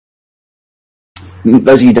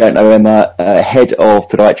those of you who don't know Emma, head of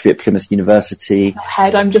podiatry at Plymouth University. Not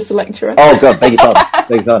head, I'm just a lecturer. Oh God, beg your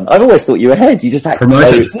pardon. I've always thought you were head. You just act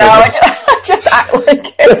promoted. No, I just act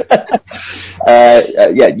like it.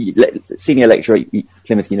 Senior lecturer at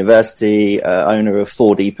Plymouth University, owner of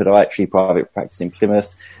 4D Podiatry private practice in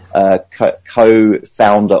Plymouth,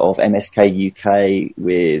 co-founder of MSK UK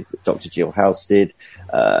with Dr. Jill Halstead,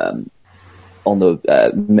 on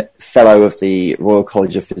the fellow of the Royal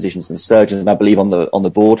College of Physicians and Surgeons, and I believe on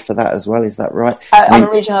the board for that as well. Is that right? I'm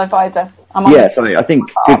a regional advisor. So I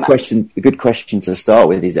think a good question to start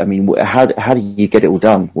with is, I mean, how do you get it all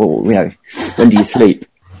done? Well, you know, when do you sleep?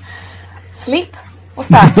 Sleep? What's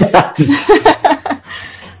that?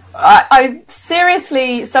 I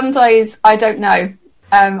seriously, some days I don't know.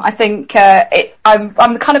 I think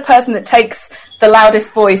I'm the kind of person that takes the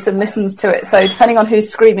loudest voice and listens to it. So depending on who's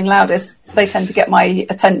screaming loudest, they tend to get my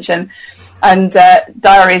attention. And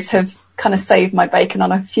diaries have kind of saved my bacon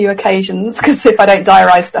on a few occasions, because if I don't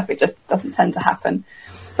diarise stuff, it just doesn't tend to happen.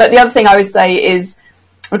 But the other thing I would say is,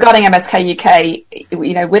 regarding MSK UK,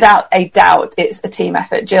 you know, without a doubt, it's a team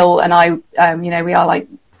effort. Jill and I, you know, we are like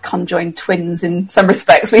conjoined twins in some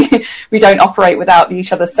respects. We don't operate without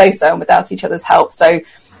each other's say-so and without each other's help. So,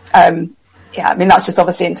 yeah, I mean, that's just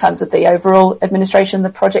obviously in terms of the overall administration, the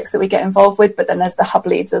projects that we get involved with, but then there's the hub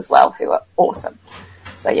leads as well, who are awesome.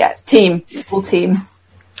 So yeah, it's full team.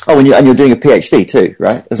 Oh, and you're doing a PhD too,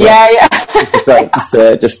 right? As well. Yeah.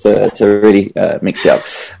 just to really mix it up.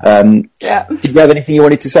 Yeah. Did you have anything you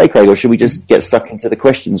wanted to say, Craig, or should we just get stuck into the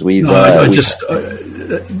questions we've? You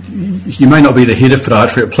may not be the head of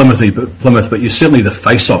podiatry at Plymouth, but you're certainly the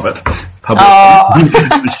face of it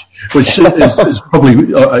publicly, which is probably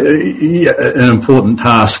an important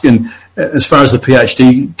task. And as far as the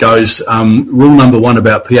PhD goes, rule number one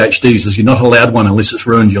about PhDs is you're not allowed one unless it's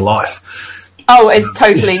ruined your life. Oh, it's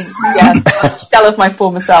totally, shell of my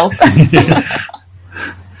former self.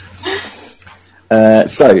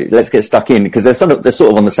 So let's get stuck in, because they're sort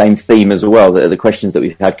of on the same theme as well, the questions that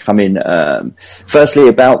we've had come in. Firstly,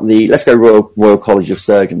 about let's go Royal College of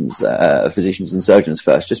Surgeons, Physicians and Surgeons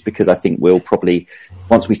first, just because I think we'll probably,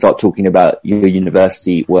 once we start talking about your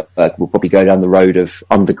university work, we'll probably go down the road of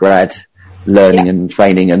undergrad learning and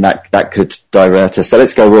training, and that could divert us. So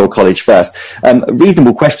let's go Royal College first. A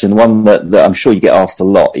reasonable question, one that I'm sure you get asked a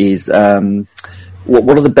lot, is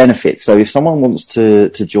what are the benefits? So if someone wants to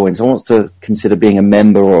join, someone wants to consider being a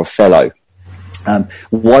member or a fellow,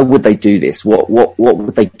 why would they do this? What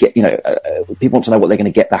would they get? You know, people want to know what they're going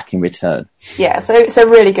to get back in return. Yeah, so it's a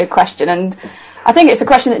really good question, and I think it's a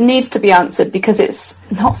question that needs to be answered, because it's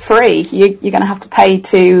not free. You're going to have to pay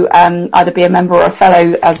to either be a member or a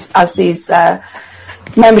fellow, as these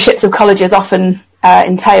memberships of colleges often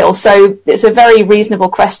entail. So it's a very reasonable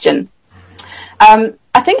question.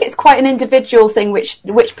 I think it's quite an individual thing, which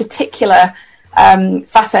particular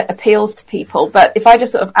facet appeals to people. But if I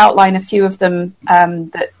just sort of outline a few of them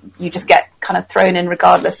that you just get kind of thrown in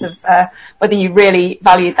regardless of whether you really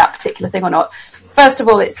valued that particular thing or not. First of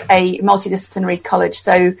all, it's a multidisciplinary college.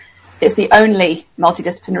 So it's the only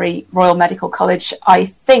multidisciplinary Royal Medical College, I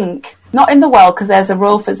think, not in the world, because there's a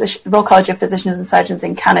Royal College of Physicians and Surgeons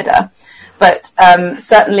in Canada, but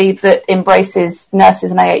certainly that embraces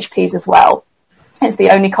nurses and AHPs as well. It's the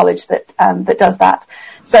only college that does that.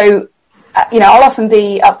 So, you know, I'll often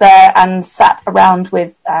be up there and sat around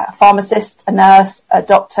with a pharmacist, a nurse, a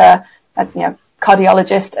doctor,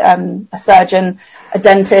 cardiologist, a surgeon, a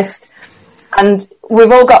dentist, and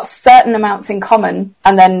we've all got certain amounts in common,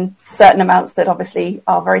 and then certain amounts that obviously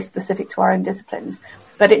are very specific to our own disciplines.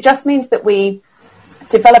 But it just means that we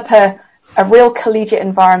develop a real collegiate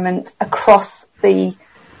environment across the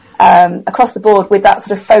board, with that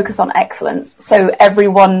sort of focus on excellence. So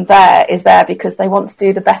everyone there is there because they want to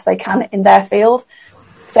do the best they can in their field.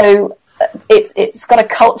 So it's got a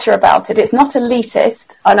culture about it. It's not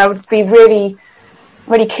elitist, and I would be really,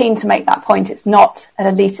 really keen to make that point. It's not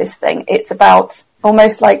an elitist thing. It's about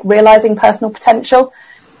almost like realising personal potential.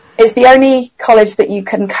 It's the only college that you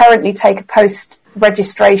can currently take a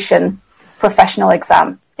post-registration professional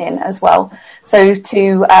exam in as well. So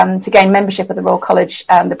to gain membership of the Royal College,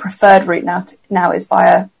 the preferred route now is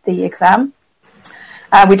via the exam.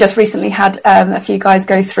 We just recently had a few guys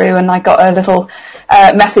go through, and I got a little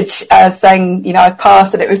message saying, you know, I've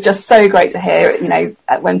passed, and it was just so great to hear, you know,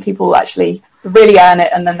 when people actually really earn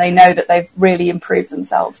it, and then they know that they've really improved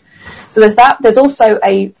themselves. So there's that. There's also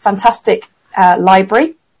a fantastic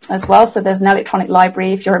library as well. So there's an electronic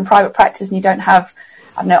library. If you're in private practice and you don't have,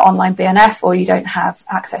 I don't know, online BNF, or you don't have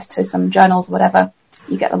access to some journals or whatever,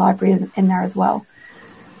 you get the library in there as well.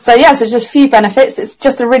 So yeah, so just a few benefits. It's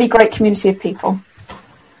just a really great community of people.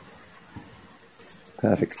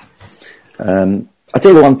 Perfect. I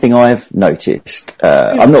tell you the one thing I've noticed.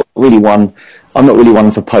 I'm not really one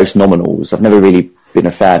for post nominals. I've never really been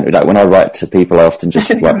a fan. Like when I write to people, I often just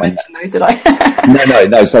write my. Did I?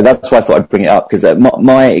 No. So that's why I thought I'd bring it up, because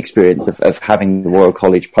my experience of having the Royal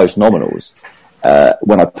College post nominals,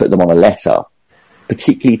 when I put them on a letter,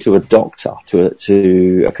 particularly to a doctor,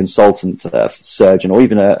 to a consultant, a surgeon, or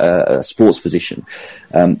even a sports physician,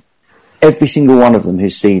 every single one of them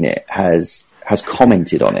who's seen it has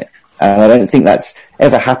commented on it. And I don't think that's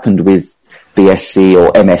ever happened with BSc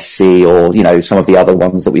or MSc or, some of the other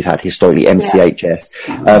ones that we've had historically, MCHS.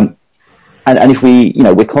 Yeah. And if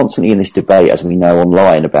we're constantly in this debate, as we know,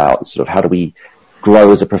 online about sort of how do we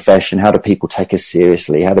grow as a profession? How do people take us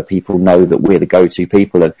seriously? How do people know that we're the go-to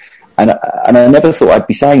people? And I never thought I'd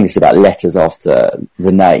be saying this about letters after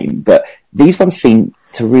the name, but these ones seem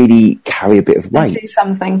to really carry a bit of weight. Do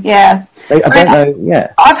something, yeah. I don't know,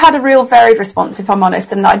 yeah. I've had a real varied response, if I'm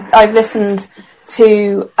honest, and I've listened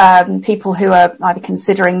to people who are either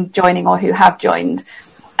considering joining or who have joined,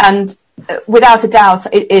 and without a doubt,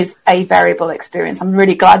 it is a variable experience. I'm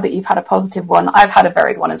really glad that you've had a positive one. I've had a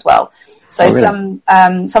varied one as well. So really?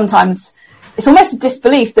 Sometimes it's almost a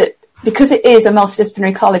disbelief that because it is a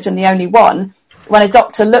multidisciplinary college and the only one, when a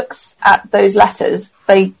doctor looks at those letters,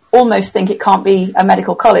 they almost think it can't be a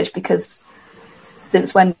medical college, because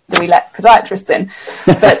since when do we let podiatrists in?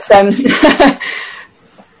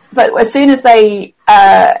 But as soon as they,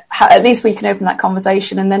 at least we can open that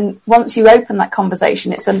conversation. And then once you open that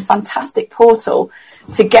conversation, it's a fantastic portal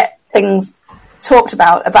to get things talked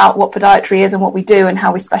about what podiatry is and what we do and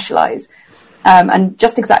how we specialise, and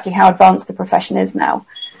just exactly how advanced the profession is now.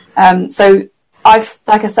 So I've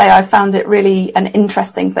found it really an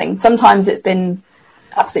interesting thing. Sometimes it's been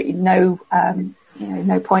absolutely no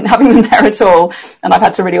point having them there at all, and I've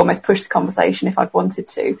had to really almost push the conversation if I'd wanted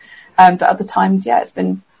to. But other times, it's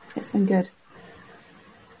been good.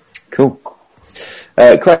 Cool.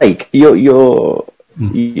 Craig, your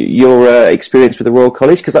experience with the Royal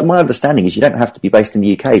College, because my understanding is you don't have to be based in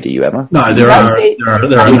the UK, do you, Emma? No, there are a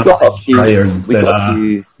number from Australia. There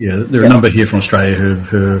are a number here from Australia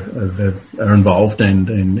who are involved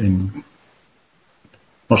and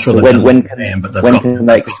not sure so when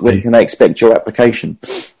can they expect your application?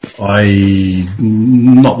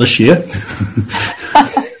 Not this year.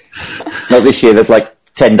 Not this year. There's like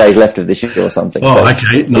 10 days left of this year or something. Oh, so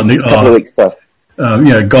okay. A couple of weeks stuff.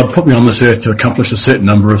 God put me on this earth to accomplish a certain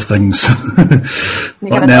number of things.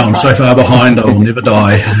 Right now, I'm so far behind, I will never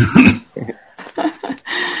die.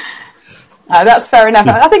 That's fair enough.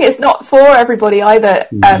 I think it's not for everybody either.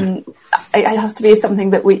 It has to be something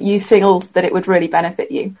that you feel that it would really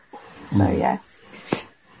benefit you. So, yeah.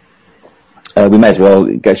 We may as well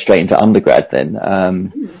go straight into undergrad then.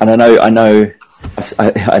 And I know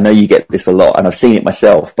you get this a lot, and I've seen it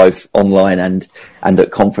myself, both online and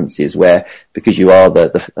at conferences, where because you are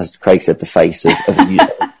as Craig said, the face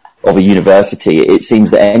of a university, it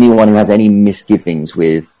seems that anyone who has any misgivings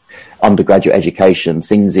with undergraduate education,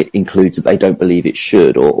 things it includes that they don't believe it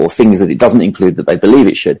should, or things that it doesn't include that they believe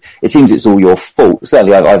it should, it seems it's all your fault.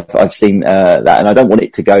 Certainly, I've seen that, and I don't want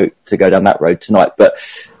it to go down that road tonight. But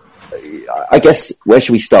I guess where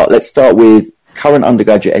should we start? Let's start with current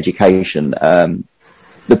undergraduate education.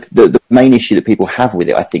 The main issue that people have with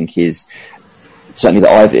it, I think, is certainly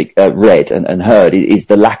that I've read and heard is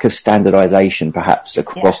the lack of standardisation, perhaps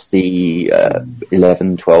across the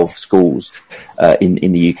 11, 12 schools in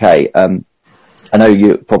the UK. I know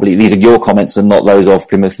these are your comments and not those of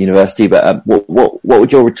Plymouth University, but what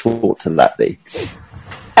would your retort to that be?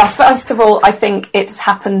 First of all, I think it's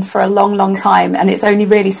happened for a long, long time, and it's only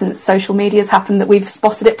really since social media has happened that we've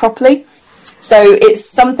spotted it properly. So it's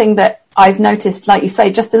something that I've noticed, like you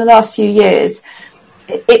say, just in the last few years.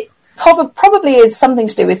 It probably is something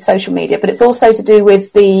to do with social media, but it's also to do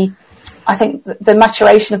with the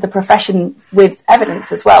maturation of the profession with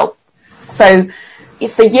evidence as well. So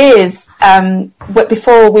for years,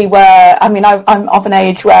 before we were, I'm of an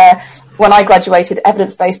age where when I graduated,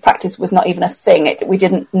 evidence-based practice was not even a thing. We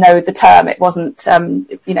didn't know the term. It wasn't,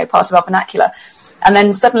 part of our vernacular. And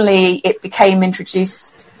then suddenly it became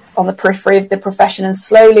introduced on the periphery of the profession, and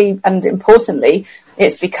slowly and importantly,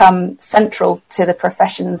 it's become central to the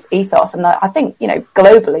profession's ethos. And I think,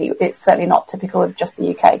 globally, it's certainly not typical of just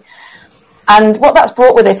the UK. And what that's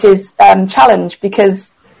brought with it is challenge,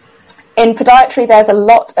 because in podiatry, there's a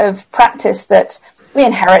lot of practice that we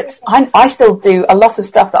inherit. I still do a lot of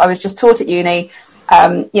stuff that I was just taught at uni.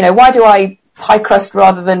 Why do I pie crust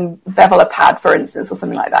rather than bevel a pad, for instance, or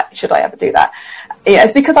something like that? Should I ever do that? Yeah,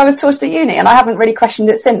 it's because I was taught at uni, and I haven't really questioned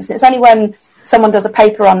it since. And it's only when someone does a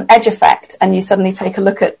paper on edge effect and you suddenly take a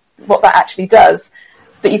look at what that actually does,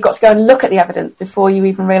 but you've got to go and look at the evidence before you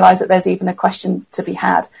even realise that there's even a question to be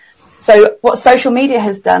had. So what social media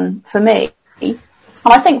has done for me, and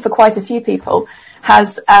I think for quite a few people,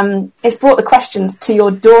 has it's brought the questions to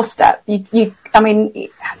your doorstep. I mean,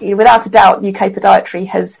 without a doubt, UK podiatry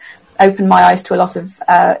has opened my eyes to a lot of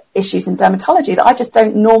issues in dermatology that I just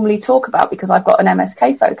don't normally talk about because I've got an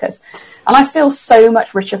MSK focus, and I feel so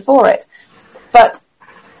much richer for it. But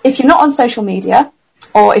if you're not on social media,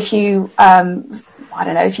 or if you, I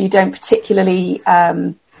don't know, if you don't particularly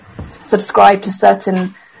subscribe to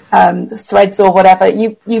certain threads or whatever,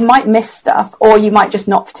 you might miss stuff, or you might just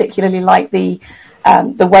not particularly like the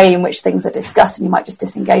way in which things are discussed, and you might just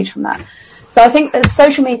disengage from that. So I think that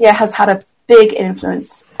social media has had a big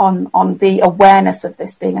influence on the awareness of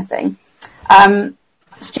this being a thing.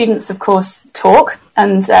 Students, of course, talk,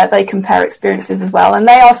 and they compare experiences as well, and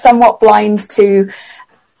they are somewhat blind to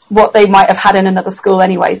what they might have had in another school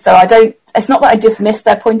anyway. So it's not that I dismiss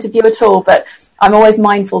their point of view at all, but I'm always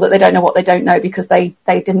mindful that they don't know what they don't know because they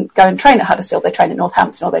didn't go and train at Huddersfield, they trained at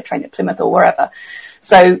Northampton, or they trained at Plymouth or wherever.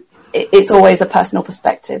 So it's always a personal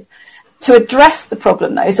perspective. To address the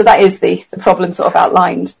problem, though, so that is the problem sort of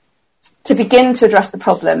outlined. To begin to address the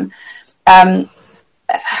problem,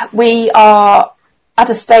 we are at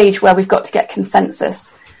a stage where we've got to get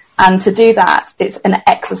consensus. And to do that, it's an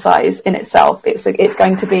exercise in itself. It's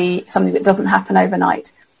going to be something that doesn't happen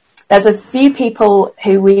overnight. There's a few people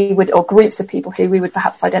or groups of people who we would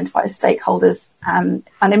perhaps identify as stakeholders, and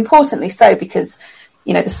importantly so, because,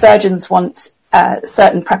 the surgeons want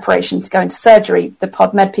certain preparation to go into surgery. The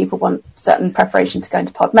PodMed people want certain preparation to go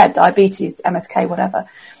into PodMed, diabetes, MSK, whatever.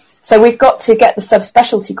 So we've got to get the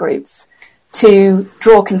subspecialty groups to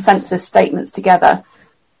draw consensus statements together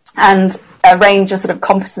and arrange a sort of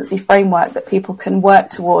competency framework that people can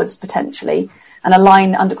work towards potentially and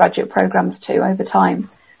align undergraduate programs to over time.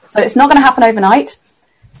 So it's not going to happen overnight,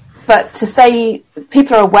 but to say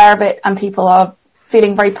people are aware of it and people are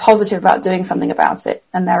feeling very positive about doing something about it,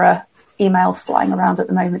 and there are emails flying around at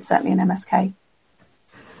the moment, certainly in MSK.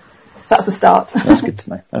 So that's a start. That's good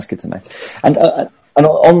to know. And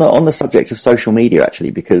on the subject of social media,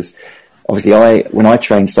 actually, because obviously when I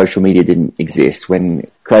trained, social media didn't exist. When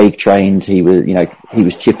Craig trained, he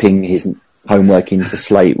was chipping his homework into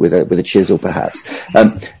slate with a chisel, perhaps.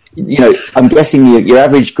 I'm guessing your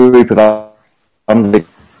average group of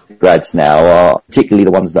undergrads now are, particularly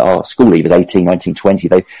the ones that are school leavers, 18, 19, 20,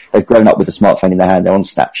 they've grown up with a smartphone in their hand, they're on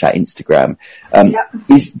Snapchat, Instagram.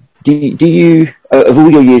 Do you, of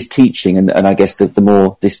all your years teaching, and I guess the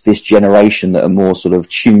more this generation that are more sort of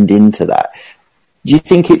tuned into that, do you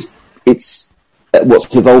think it's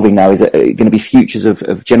what's evolving now, is it going to be futures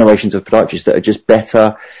of generations of podiatrists that are just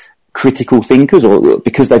better critical thinkers, or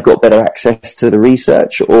because they've got better access to the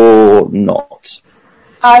research, or not?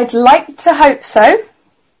 I'd like to hope so.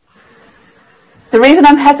 The reason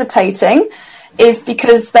I'm hesitating is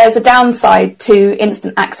because there's a downside to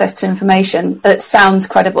instant access to information that sounds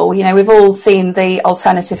credible. We've all seen the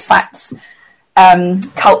alternative facts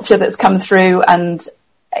culture that's come through, and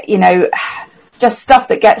just stuff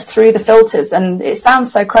that gets through the filters, and it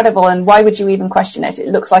sounds so credible, and why would you even question it? It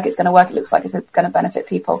looks like it's going to work, it looks like it's going to benefit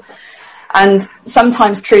people. And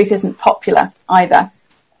sometimes truth isn't popular either,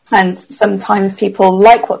 and sometimes people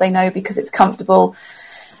like what they know because it's comfortable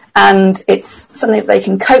and it's something that they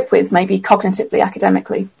can cope with, maybe cognitively,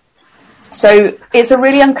 academically. So it's a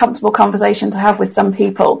really uncomfortable conversation to have with some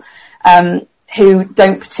people who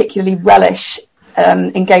don't particularly relish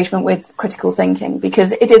engagement with critical thinking,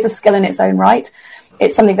 because it is a skill in its own right.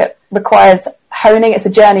 It's something that requires honing. It's a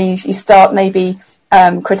journey. You start maybe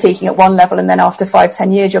critiquing at one level, and then after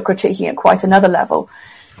 5-10 years you're critiquing at quite another level.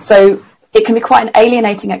 So it can be quite an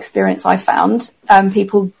alienating experience, I found.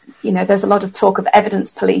 People, there's a lot of talk of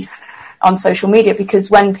evidence police on social media,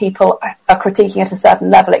 because when people are critiquing at a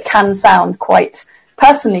certain level, it can sound quite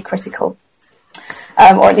personally critical,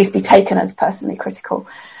 or at least be taken as personally critical.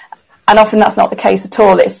 And often that's not the case at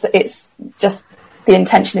all. It's just the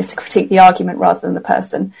intention is to critique the argument rather than the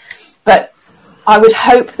person. But I would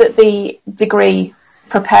hope that the degree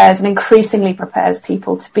prepares and increasingly prepares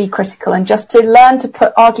people to be critical, and just to learn to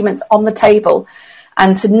put arguments on the table,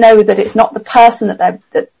 and to know that it's not the person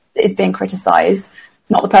that is being criticised,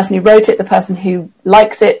 not the person who wrote it, the person who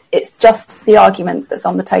likes it. It's just the argument that's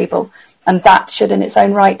on the table, and that should in its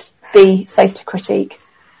own right be safe to critique.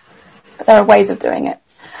 But there are ways of doing it.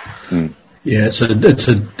 Yeah, it's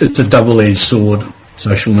a double-edged sword,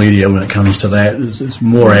 social media, when it comes to that. It's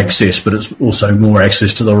more access, but it's also more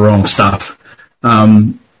access to the wrong stuff.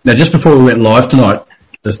 Now, just before we went live tonight,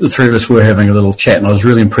 the three of us were having a little chat, and I was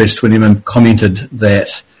really impressed when Emma commented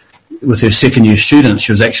that with her second-year students,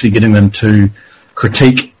 she was actually getting them to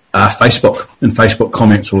critique Facebook and Facebook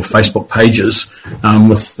comments or Facebook pages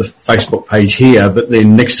with the Facebook page here, but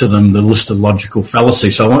then next to them the list of logical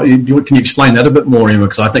fallacies. So can you explain that a bit more, Emma?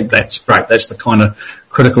 Because I think that's great. That's the kind of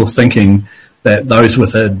critical thinking that those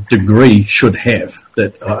with a degree should have,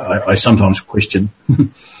 that I sometimes question.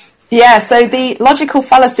 Yeah, so the logical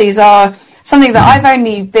fallacies are something that I've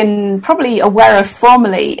only been probably aware of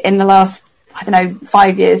formally in the last,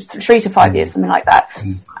 5 years, 3 to 5 years, something like that.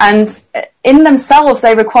 And in themselves,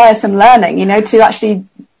 they require some learning, to actually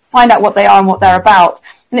find out what they are and what they're about.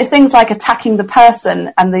 And it's things like attacking the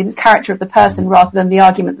person and the character of the person rather than the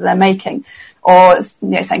argument that they're making. Or,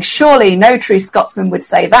 saying, surely no true Scotsman would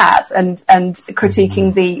say that, and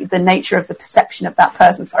critiquing the nature of the perception of that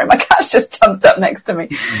person. Sorry, my cat's just jumped up next to me.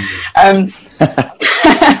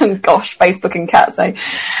 Gosh, Facebook and cats, eh?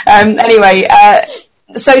 Anyway,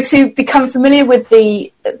 so to become familiar with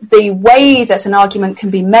the way that an argument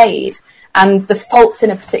can be made and the faults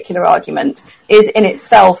in a particular argument is in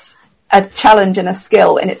itself a challenge and a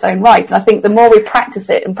skill in its own right. And I think the more we practice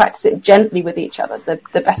it and practice it gently with each other,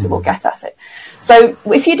 the better we'll get at it. So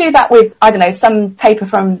if you do that with, some paper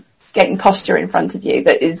from Gait and Posture in front of you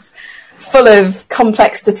that is full of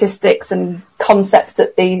complex statistics and concepts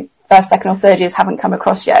that the first, second or third years haven't come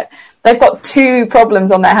across yet, they've got 2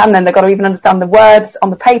 problems on their hand then. They've got to even understand the words on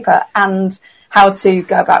the paper and how to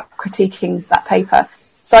go about critiquing that paper.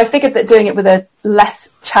 So I figured that doing it with a less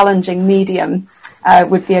challenging medium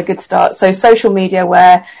would be a good start. So social media,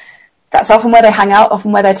 where that's often where they hang out,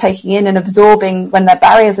 often where they're taking in and absorbing, when their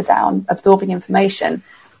barriers are down, absorbing information,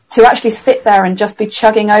 to actually sit there and just be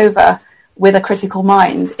chugging over with a critical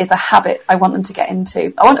mind is a habit I want them to get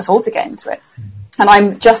into. I want us all to get into it. And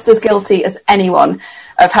I'm just as guilty as anyone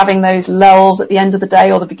of having those lulls at the end of the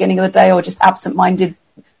day or the beginning of the day, or just absent-minded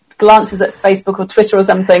glances at Facebook or Twitter or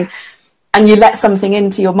something, and you let something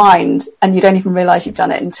into your mind and you don't even realise you've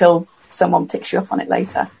done it until someone picks you up on it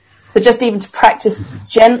later. So just even to practice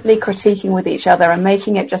gently critiquing with each other and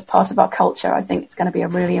making it just part of our culture, I think it's going to be a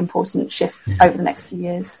really important shift over the next few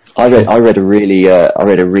years. I read a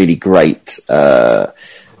really great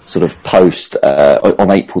sort of post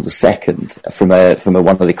on April the 2nd from one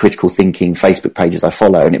of the critical thinking Facebook pages I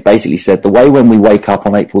follow, and it basically said the way when we wake up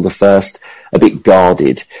on April the 1st a bit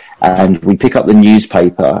guarded and we pick up the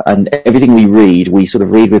newspaper and everything we read, we sort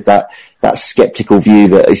of read with that skeptical view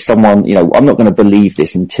that is someone, I'm not going to believe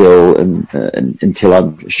this until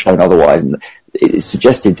I'm shown otherwise. And it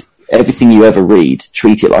suggested everything you ever read,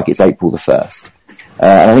 treat it like it's April the 1st.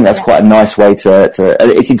 And I think that's quite a nice way to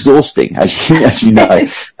it's exhausting, as you know,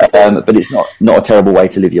 but it's not a terrible way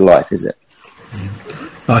to live your life, is it?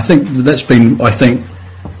 I think that's been,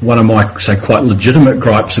 one of my, quite legitimate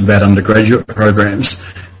gripes about undergraduate programs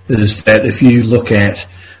is that if you look at,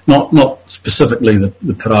 not specifically the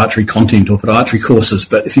podiatry content or podiatry courses,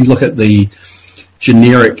 but if you look at the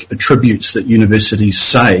generic attributes that universities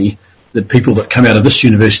say that people that come out of this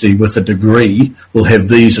university with a degree will have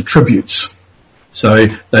these attributes. So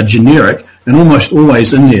they're generic, and almost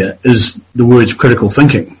always in there is the words critical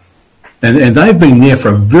thinking. And they've been there for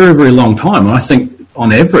a very, very long time. And I think,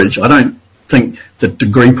 on average, I don't think that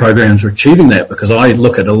degree programs are achieving that, because I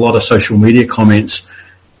look at a lot of social media comments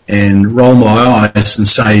and roll my eyes and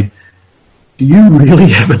say, do you really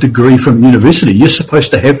have a degree from university? You're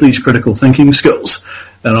supposed to have these critical thinking skills.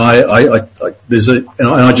 And I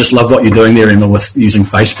just love what you're doing there, Emma, with using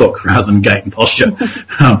Facebook rather than Gait and Posture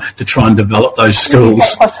to try and develop those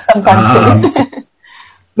skills.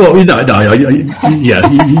 Well, you know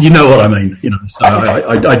what I mean. So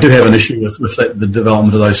I do have an issue with the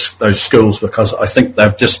development of those skills, because I think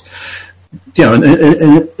they've just, and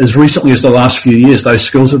as recently as the last few years, those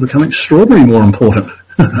skills have become extraordinarily more important.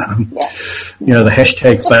 The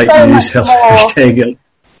hashtag fake news, hashtag.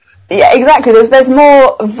 Yeah, exactly. There's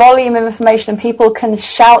more volume of information, and people can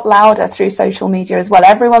shout louder through social media as well.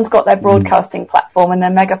 Everyone's got their broadcasting platform and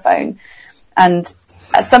their megaphone, and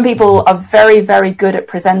some people are very, very good at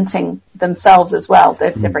presenting themselves as well.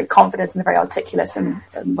 They're very confident and they're very articulate and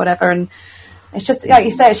whatever. And it's just, like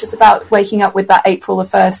you say, it's just about waking up with that April the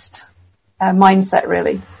 1st mindset,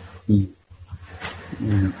 really. Yeah.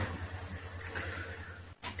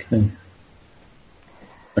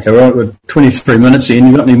 Okay, we're 23 minutes in.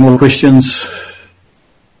 You got any more questions?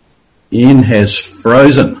 Ian has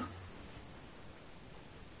frozen.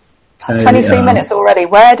 That's 23 minutes already.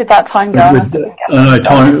 Where did that time go? I know,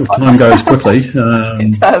 time goes quickly.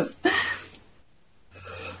 It does.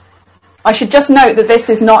 I should just note that this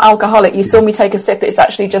is not alcoholic. You saw me take a sip. It's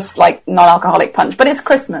actually just like non-alcoholic punch, but it's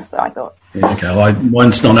Christmas, so I thought. Yeah, okay,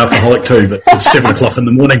 mine's non-alcoholic too, but it's 7 o'clock in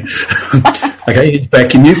the morning. Okay,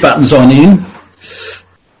 back your mute button's on, Ian.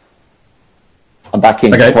 I'm back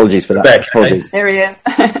in. Okay. Apologies for that. Back. Apologies. There he is.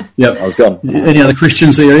 Yep, I was gone. Any other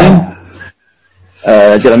questions there, Ian?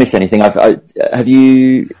 Did I miss anything? Have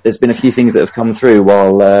you? There's been a few things that have come through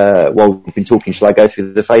while we've been talking. Shall I go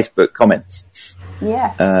through the Facebook comments?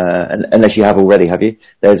 Yeah. Unless you have already, have you?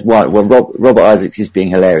 There's one. Well, Robert Isaacs is being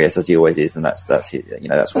hilarious as he always is, and that's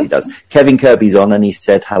what he does. Kevin Kirby's on, and he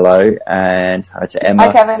said hello and hello to Emma.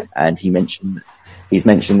 Hi, Kevin. And he's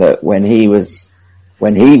mentioned that when he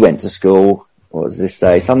went to school, what does this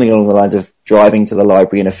say? Something along the lines of driving to the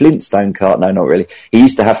library in a Flintstone cart. No, not really. He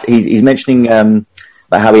used to have. He's mentioning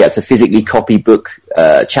about how he had to physically copy book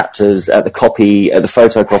chapters at the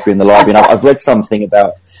photocopy in the library. And I've read something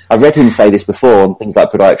about. I've read him say this before on things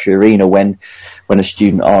like Podiatry Arena when a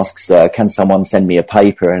student asks, "Can someone send me a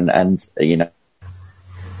paper?" and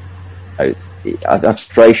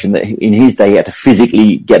frustration that in his day he had to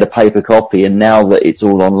physically get a paper copy, and now that it's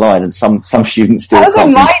all online, and some students still. That was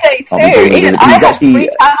on my day too. I had 3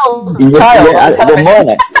 panels of child.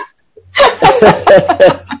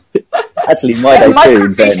 Actually, my day too.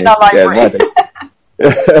 In fairness,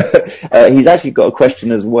 he's actually got a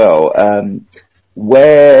question as well.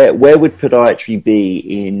 Where would podiatry be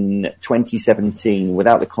in 2017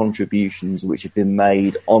 without the contributions which have been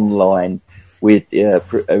made online with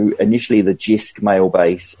initially the JISC mail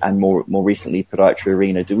base and more recently Podiatry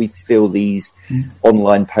Arena? Do we feel these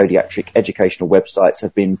online podiatric educational websites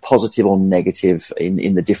have been positive or negative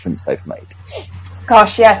in the difference they've made?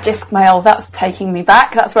 Gosh, yeah, JISC mail, that's taking me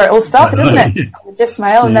back. That's where it all started, isn't it? JISC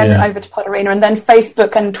mail, and then over to Pod Arena, and then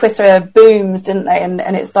Facebook and Twitter booms, didn't they? And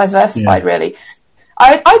it's diversified, really.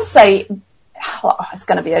 I'd say, it's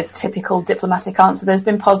going to be a typical diplomatic answer. There's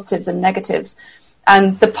been positives and negatives.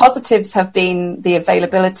 And the positives have been the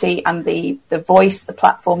availability and the voice, the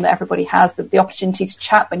platform that everybody has, the opportunity to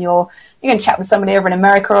chat when you can chat with somebody over in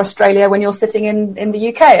America or Australia when you're sitting in the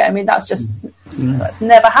UK. I mean, that's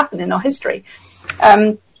never happened in our history.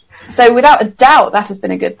 So without a doubt, that has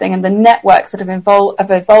been a good thing. And the networks that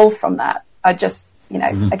have evolved from that are just,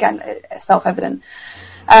 again, self-evident.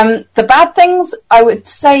 The bad things, I would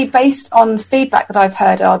say, based on feedback that I've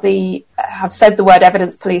heard, I've said the word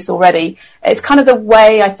evidence police already. It's kind of the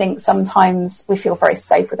way I think sometimes we feel very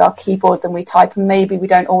safe with our keyboards and we type, and maybe we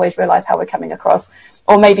don't always realise how we're coming across,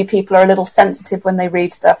 or maybe people are a little sensitive when they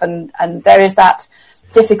read stuff, and there is that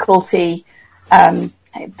difficulty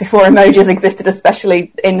before emojis existed,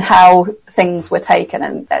 especially in how things were taken,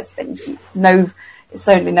 and there's been it's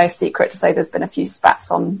certainly no secret to say there's been a few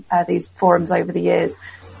spats on these forums over the years.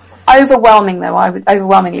 Overwhelmingly,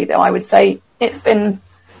 though, I would say it's been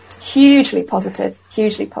hugely positive,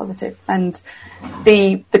 and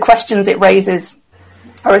the questions it raises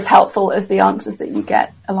are as helpful as the answers that you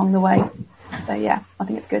get along the way. So yeah, I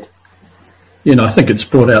think it's good. I think it's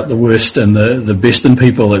brought out the worst and the best in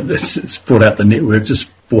people. It's brought out the networks, it's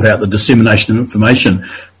brought out the dissemination of information,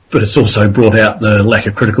 but it's also brought out the lack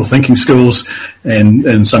of critical thinking skills and,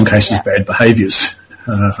 in some cases, bad behaviours.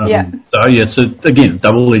 So, it's, again, a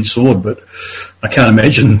double-edged sword, but I can't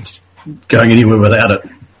imagine going anywhere without it.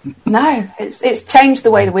 No, it's changed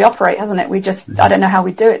the way that we operate, hasn't it? I don't know how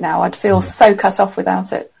we do it now. I'd feel so cut off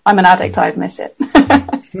without it. I'm an addict, I admit it.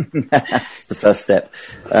 It's the first step.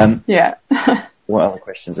 What other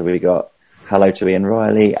questions have we got? Hello to Ian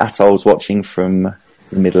Riley. Atol's watching from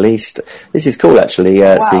the Middle East. This is cool, actually,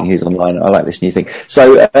 seeing who's online. I like this new thing.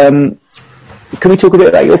 So, can we talk a bit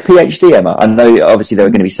about your PhD, Emma? I know, obviously, there are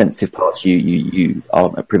going to be sensitive parts you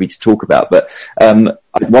aren't privy to talk about, but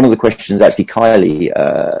one of the questions, actually, Kylie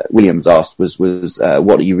Williams asked was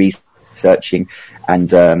what are you researching,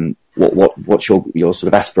 and what's your sort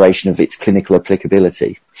of aspiration of its clinical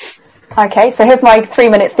applicability? Okay, so here's my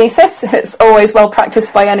 3-minute thesis. It's always well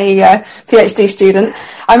practiced by any PhD student.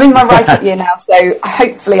 I'm in my write-up year now, so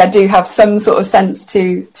hopefully I do have some sort of sense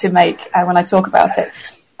to make when I talk about it.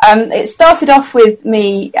 It started off with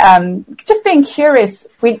me just being curious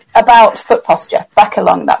about foot posture back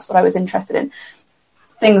along. That's what I was interested in.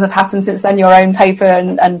 Things have happened since then. Your own paper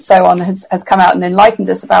and so on has come out and enlightened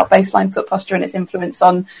us about baseline foot posture and its influence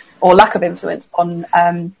on, or lack of influence on,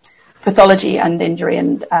 pathology and injury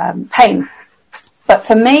and pain. But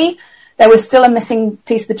for me, there was still a missing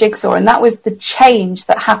piece of the jigsaw, and that was the change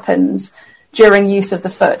that happens during use of the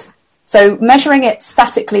foot. So measuring it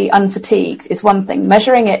statically unfatigued is one thing.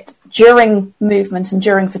 Measuring it during movement and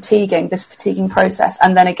during this fatiguing process,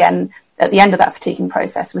 and then again at the end of that fatiguing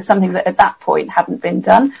process, was something that at that point hadn't been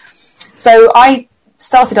done. So I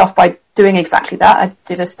started off by doing exactly that. I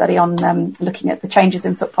did a study on looking at the changes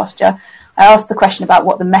in foot posture. I asked the question about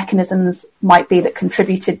what the mechanisms might be that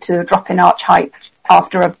contributed to a drop in arch height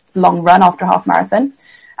after a long run, after a half marathon,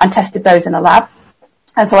 and tested those in a lab.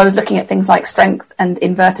 And so I was looking at things like strength and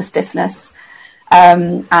inverter stiffness,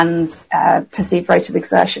 and perceived rate of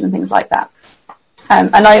exertion and things like that.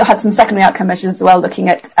 And I had some secondary outcome measures as well, looking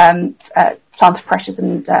at plantar pressures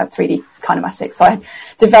and 3D kinematics. So I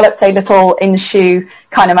developed a little in-shoe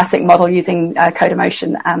kinematic model using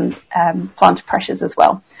Codamotion and plantar pressures as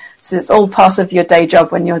well. So it's all part of your day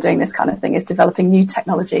job when you're doing this kind of thing, is developing new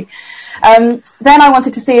technology. Then I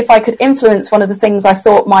wanted to see if I could influence one of the things I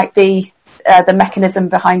thought might be the mechanism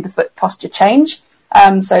behind the foot posture change.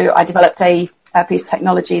 So I developed a piece of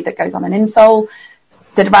technology that goes on an insole,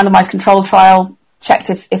 did a randomized control trial,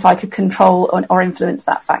 checked if I could control or influence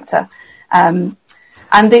that factor. And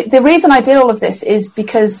the reason I did all of this is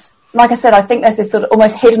because, like I said, I think there's this sort of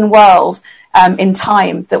almost hidden world in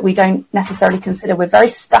time that we don't necessarily consider. We're very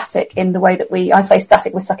static in the way that I say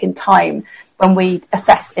static, we're stuck in time when we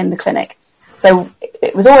assess in the clinic. So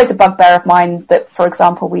it was always a bugbear of mine that, for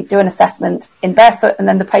example, we do an assessment in barefoot and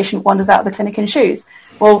then the patient wanders out of the clinic in shoes.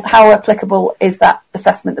 Well, how applicable is that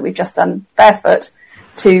assessment that we've just done barefoot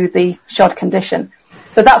to the shod condition?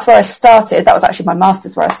 So that's where I started. That was actually my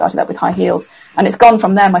master's where I started that with high heels. And it's gone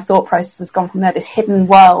from there. My thought process has gone from there, this hidden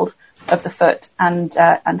world of the foot and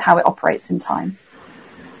how it operates in time.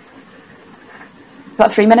 Is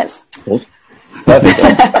that 3 minutes?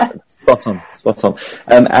 Perfect. Spot on. This is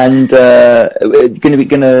going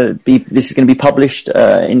to be published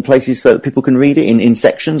in places so that people can read it in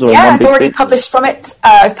sections, or I've already published from it.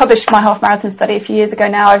 I've published my half marathon study a few years ago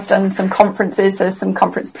now. I've done some conferences, there's some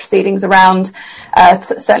conference proceedings around,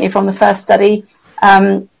 certainly from the first study.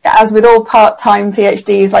 As with all part-time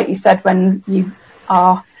PhDs, like you said, when you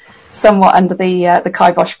are somewhat under the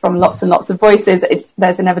kibosh from lots and lots of voices,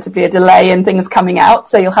 there's inevitably a delay in things coming out,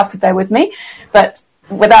 so you'll have to bear with me. But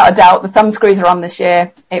without a doubt, the thumb screws are on this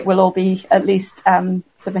year. It will all be at least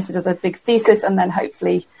submitted as a big thesis and then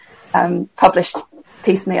hopefully published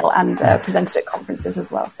piecemeal and presented at conferences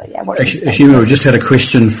as well. So yeah. Actually, we just had a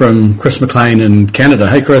question from Chris McLean in Canada.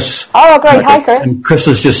 Hey, Chris. Oh, great. Hi, Chris. And Chris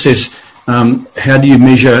just says, how do you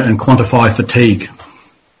measure and quantify fatigue?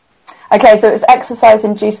 Okay, so it was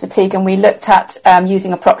exercise-induced fatigue, and we looked at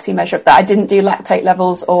using a proxy measure of that. I didn't do lactate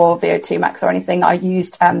levels or VO2 max or anything. I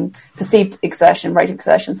used perceived exertion, rate of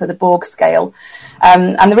exertion, so the Borg scale.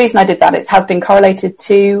 And the reason I did that, it has been correlated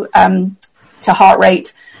to heart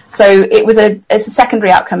rate. So it's a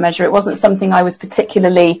secondary outcome measure. It wasn't something I was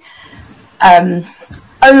particularly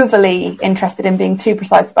overly interested in being too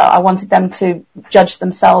precise about. I wanted them to judge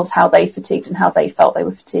themselves how they fatigued and how they felt they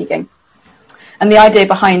were fatiguing. And the idea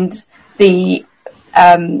behind behind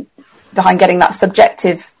getting that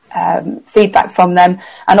subjective feedback from them,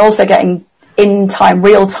 and also getting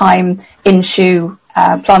real-time in-shoe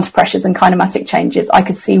plantar pressures and kinematic changes, I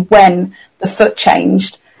could see when the foot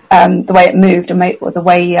changed, the way it moved, and the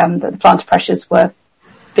way that the plantar pressures were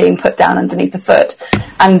being put down underneath the foot,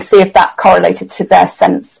 and see if that correlated to their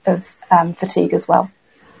sense of fatigue as well.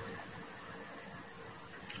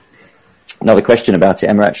 Another question about it,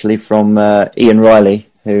 Emma, actually, from Ian Riley,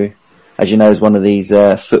 who, as you know, is one of these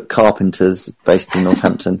foot carpenters based in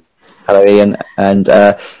Northampton. Hello, Ian. And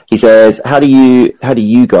he says, how do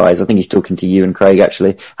you guys, I think he's talking to you and Craig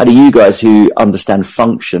actually, how do you guys who understand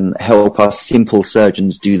function help us simple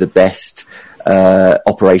surgeons do the best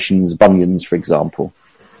operations, bunions, for example?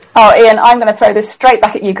 Oh, Ian, I'm going to throw this straight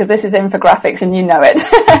back at you because this is infographics and you know it.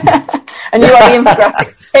 And you are the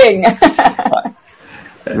infographics king.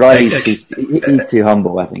 Right, he's too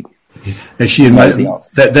humble, I think. Actually,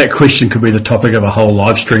 that question could be the topic of a whole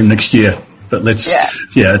live stream next year. But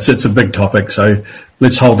it's a big topic, so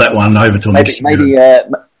let's hold that one over till next year.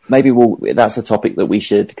 Maybe that's a topic that we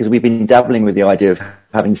should, because we've been dabbling with the idea of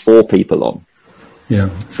having 4 people on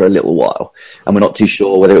for a little while, and we're not too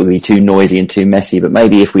sure whether it would be too noisy and too messy. But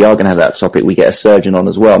maybe if we are going to have that topic, we get a surgeon on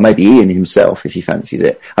as well. Maybe Ian himself, if he fancies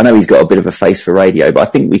it. I know he's got a bit of a face for radio, but I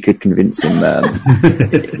think we could convince him.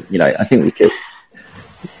 I think we could.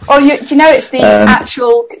 Well, it's the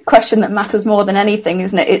actual question that matters more than anything,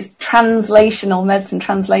 isn't it? It's translational medicine,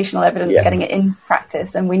 translational evidence, getting it in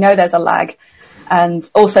practice. And we know there's a lag. And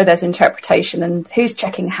also there's interpretation and who's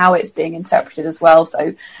checking how it's being interpreted as well.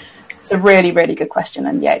 So it's a really, really good question.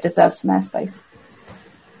 And it deserves some airspace.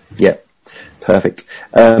 Yeah, perfect.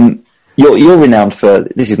 You're renowned for,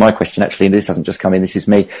 this is my question actually, and this hasn't just come in, this is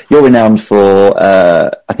me. You're renowned for,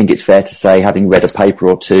 I think it's fair to say, having read a paper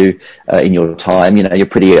or two in your time. You're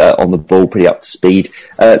pretty on the ball, pretty up to speed.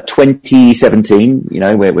 2017,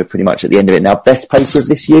 we're pretty much at the end of it now. Best paper of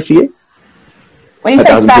this year for you? When you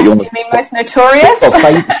say best, do you mean most notorious?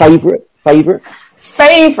 Favourite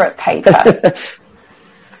paper?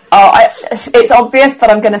 It's obvious,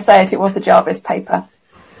 but I'm going to say it was the Jarvis paper.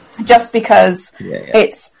 just because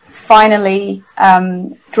it's finally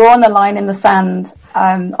drawn a line in the sand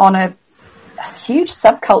on a huge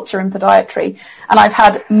subculture in podiatry. And I've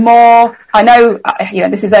had more, I know,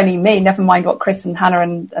 this is only me, never mind what Chris and Hannah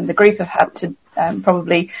and the group have had to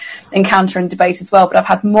probably encounter and debate as well, but I've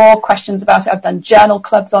had more questions about it. I've done journal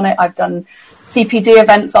clubs on it, I've done CPD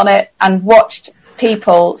events on it, and watched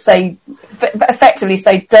people effectively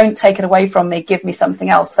say, don't take it away from me, give me something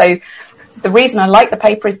else. So the reason I like the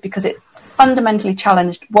paper is because it fundamentally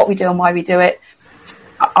challenged what we do and why we do it.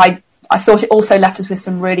 I thought it also left us with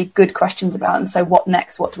some really good questions about, and so what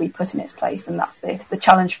next? What do we put in its place? And that's the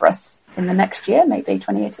challenge for us in the next year, maybe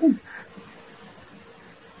 2018.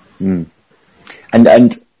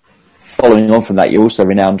 And following on from that, you're also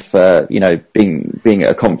renowned for, being at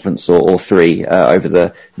a conference or three over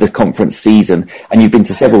the conference season, and you've been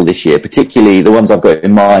to several this year. Particularly the ones I've got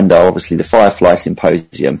in mind are obviously the Firefly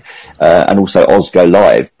Symposium and also Osgo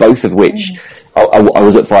Live, both of which I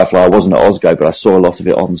was at Firefly, I wasn't at Osgo, but I saw a lot of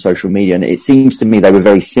it on social media, and it seems to me they were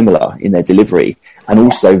very similar in their delivery and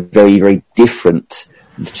also very, very different,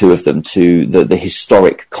 the two of them, to the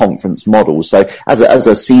historic conference model. So as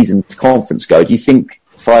a seasoned conference goer, do you think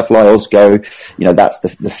Firefly, Osgo, that's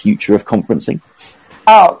the future of conferencing?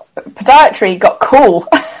 Oh, podiatry got cool,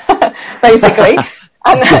 basically.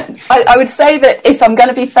 And I would say that if I'm going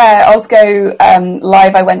to be fair, Osgo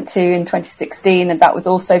Live I went to in 2016, and that was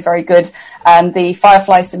also very good. And the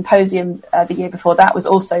Firefly Symposium the year before that was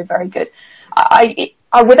also very good. I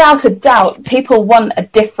without a doubt, people want a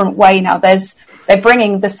different way now. They're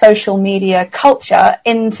bringing the social media culture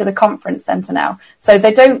into the conference centre now. So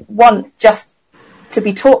they don't want just to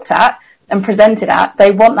be talked at and presented at.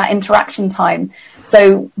 They want that interaction time.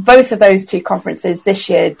 So both of those two conferences this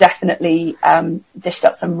year definitely dished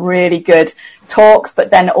up some really good talks, but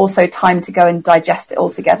then also time to go and digest it all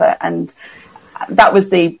together. And that was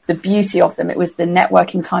the beauty of them. It was the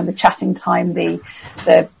networking time, the chatting time, the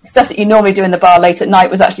stuff that you normally do in the bar late at night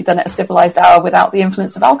was actually done at a civilized hour without the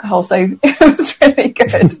influence of alcohol. So it was really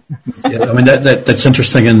good. Yeah, I mean, that's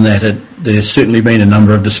interesting in that there's certainly been a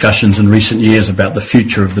number of discussions in recent years about the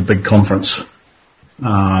future of the big conference,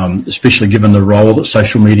 especially given the role that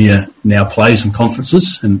social media now plays in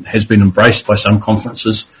conferences and has been embraced by some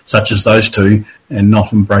conferences, such as those two, and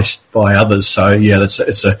not embraced by others. So, yeah,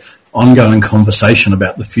 it's a ongoing conversation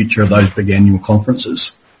about the future of those big annual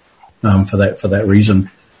conferences for that reason.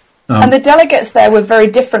 And the delegates there were very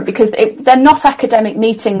different because they're not academic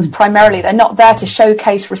meetings primarily. They're not there to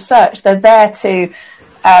showcase research. They're there to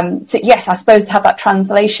yes, I suppose, to have that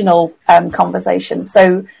translational conversation.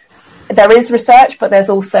 So there is research, but there's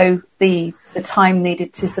also the time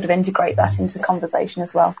needed to sort of integrate that into conversation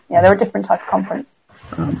as well. Yeah, they're a different type of conference.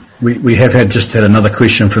 We have just had another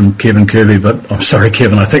question from Kevin Kirby, but I'm sorry,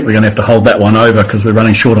 Kevin, I think we're going to have to hold that one over because we're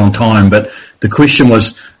running short on time. But the question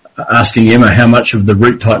was asking Emma, how much of the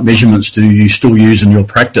root type measurements do you still use in your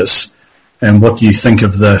practice? And what do you think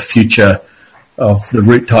of the future of the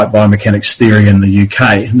root type biomechanics theory in the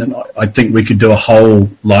UK? And I think we could do a whole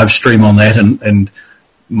live stream on that. And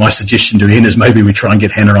my suggestion to Ian is maybe we try and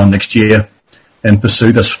get Hannah on next year and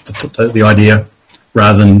pursue the idea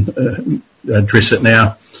rather than address it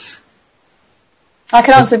now. I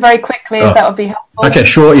can answer very quickly if that would be helpful. Okay,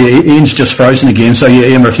 sure. Yeah, Ian's just frozen again, so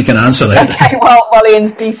yeah, Emma, if you can answer that. Okay, while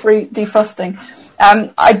Ian's defrosting.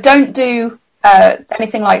 I don't do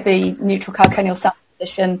anything like the neutral calcaneal stance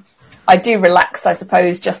position. I do relax, I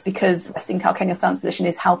suppose, just because resting calcaneal stance position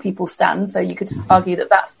is how people stand, so you could argue that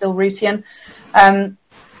that's still Rootian.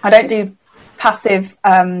 I don't do passive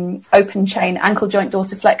open chain ankle joint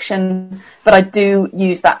dorsiflexion, but I do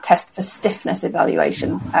use that test for stiffness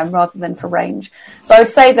evaluation rather than for range. So I would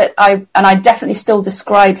say that I definitely still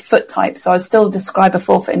describe foot types. So I still describe a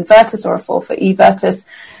forefoot invertus or a forefoot evertus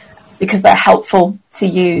because they're helpful to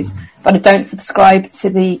use, but I don't subscribe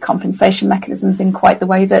to the compensation mechanisms in quite the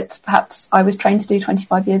way that perhaps I was trained to do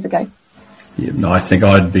 25 years ago. Yeah, no, I think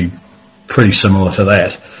I'd be pretty similar to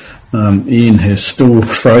that. Ian has still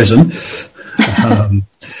frozen.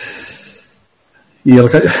 Yeah,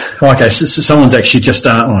 okay, so someone's actually just,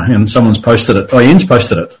 and someone's posted it. Oh, Ian's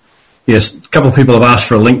posted it. Yes, a couple of people have asked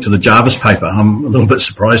for a link to the Jarvis paper. I'm a little bit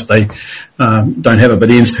surprised they don't have it, but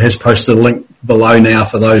Ian has posted a link below now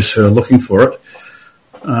for those who are looking for it.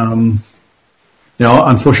 Now,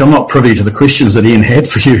 unfortunately, I'm not privy to the questions that Ian had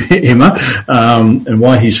for you, Emma, and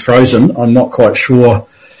why he's frozen. I'm not quite sure.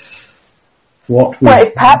 Well,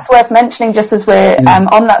 it's perhaps worth mentioning, just as we're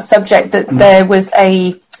on that subject, that there was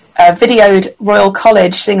a videoed Royal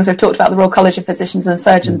College, seeing as we've talked about the Royal College of Physicians and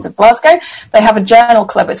Surgeons of Glasgow. They have a journal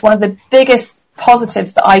club. It's one of the biggest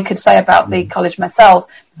positives that I could say about the college myself,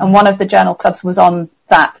 and one of the journal clubs was on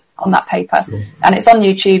that on that paper. Sure. And it's on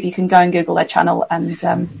YouTube. You can go and Google their channel and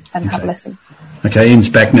have a listen. Okay, Ian's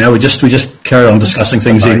back now. We just carry on discussing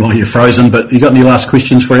things, Ian, while you're frozen. But you got any last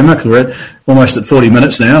questions for Emma? Because we're almost at 40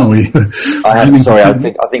 minutes now. Sorry, I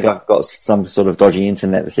think I've got some sort of dodgy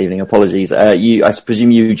internet this evening. Apologies. I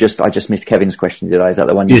presume I just missed Kevin's question. Did I? Is that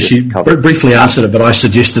the one you just covered? Briefly answered it, but I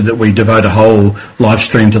suggested that we devote a whole live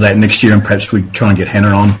stream to that next year, and perhaps we try and get Hannah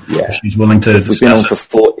on if she's willing to discuss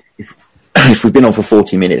it. If we've been on for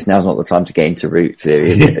 40 minutes, now's not the time to get into root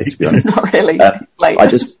theory, to be honest. Not really.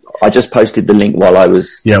 I just posted the link while I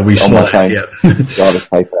was on my phone. Jarvis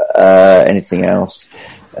paper. Anything else?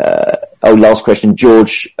 Last question.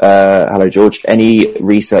 George, hello, George. Any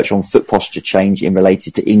research on foot posture change in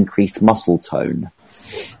related to increased muscle tone?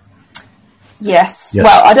 Yes.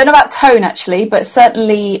 Well, I don't know about tone actually, but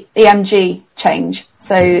certainly EMG change.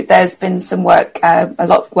 So there's been some work, a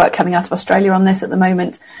lot of work coming out of Australia on this at the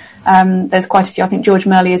moment. There's quite a few. I think George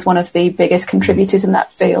Murley is one of the biggest contributors in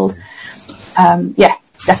that field.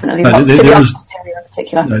 Definitely. Posterior in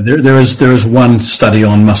particular. No, there is one study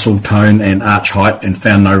on muscle tone and arch height and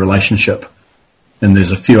found no relationship. And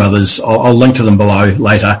there's a few others. I'll link to them below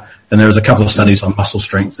later. And there's a couple of studies on muscle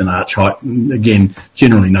strength and arch height. Again,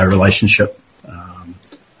 generally no relationship.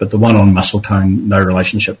 But the one on muscle tone, no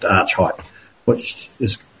relationship to arch height, which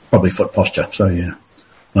is probably foot posture. So, yeah.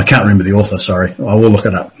 I can't remember the author, sorry. I will look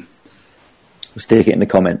it up. We'll stick it in the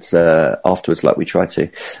comments afterwards, like we try to.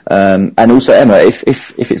 And also, Emma, if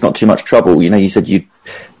it's not too much trouble, you said you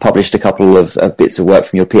published a couple of bits of work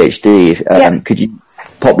from your PhD. Could you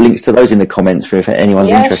pop links to those in the comments for if anyone's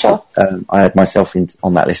interested? Sure. I had myself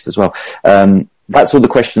on that list as well. That's all the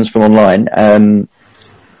questions from online.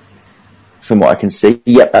 From what I can see,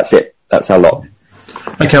 that's it. That's our lot.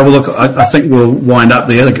 Okay, well, look, I think we'll wind up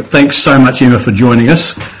there. Thanks so much, Emma, for joining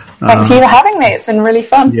us. Thank you for having me. It's been really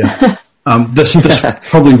fun. Yeah. This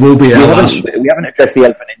probably will be our last. We haven't addressed the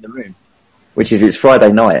elephant in the room, which is it's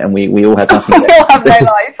Friday night and we all have nothing. We all have no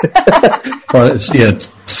life. Well, it's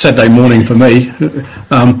Saturday morning for me.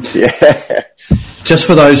 Just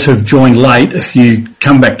for those who've joined late, if you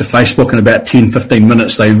come back to Facebook in about 10-15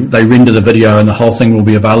 minutes, they render the video and the whole thing will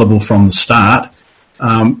be available from the start.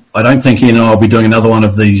 I don't think Ian and I will be doing another one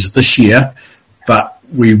of these this year, but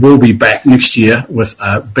we will be back next year with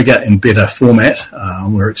a bigger and better format.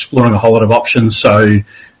 We're exploring a whole lot of options, so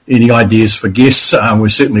any ideas for guests, we're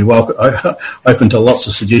certainly open to lots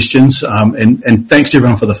of suggestions. And thanks to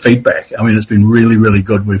everyone for the feedback. I mean, it's been really, really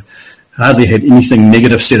good. We've hardly had anything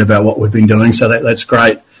negative said about what we've been doing, so that's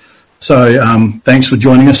great. So thanks for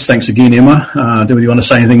joining us. Thanks again, Emma. Do you want to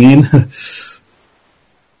say anything, Ian?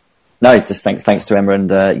 No, just thanks to Emma, and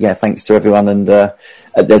thanks to everyone. And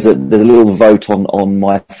there's a little vote on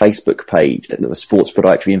my Facebook page, the Sports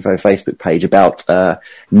Podiatry Info Facebook page, about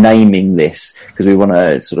naming this, because we want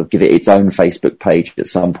to sort of give it its own Facebook page at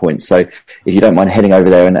some point. So if you don't mind heading over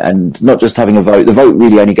there and not just having a vote, the vote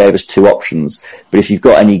really only gave us 2 options. But if you've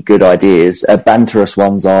got any good ideas, banterous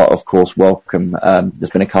ones are of course welcome. There's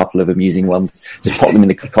been a couple of amusing ones. Just pop them in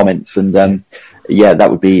the comments, and that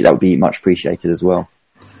would be much appreciated as well.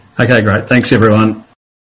 Okay, great. Thanks, everyone.